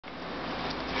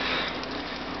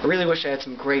I really wish I had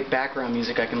some great background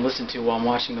music I can listen to while I'm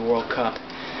watching the World Cup.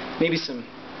 Maybe some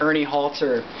Ernie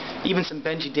Halter, or even some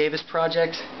Benji Davis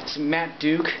Project, some Matt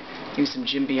Duke, maybe some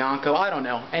Jim Bianco. I don't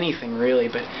know, anything really,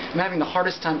 but I'm having the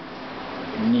hardest time.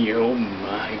 Oh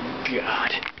my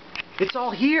God. It's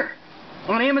all here.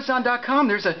 On Amazon.com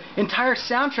there's an entire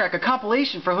soundtrack, a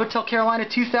compilation for Hotel Carolina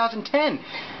 2010.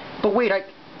 But wait,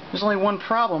 there's only one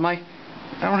problem. I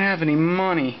don't have any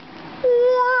money.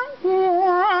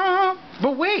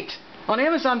 But wait! On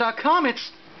Amazon.com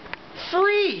it's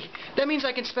free! That means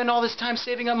I can spend all this time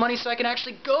saving up money so I can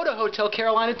actually go to Hotel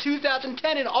Carolina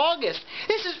 2010 in August.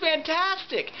 This is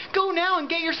fantastic! Go now and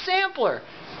get your sampler!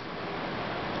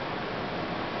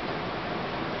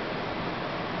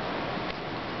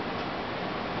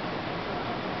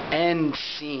 End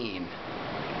scene.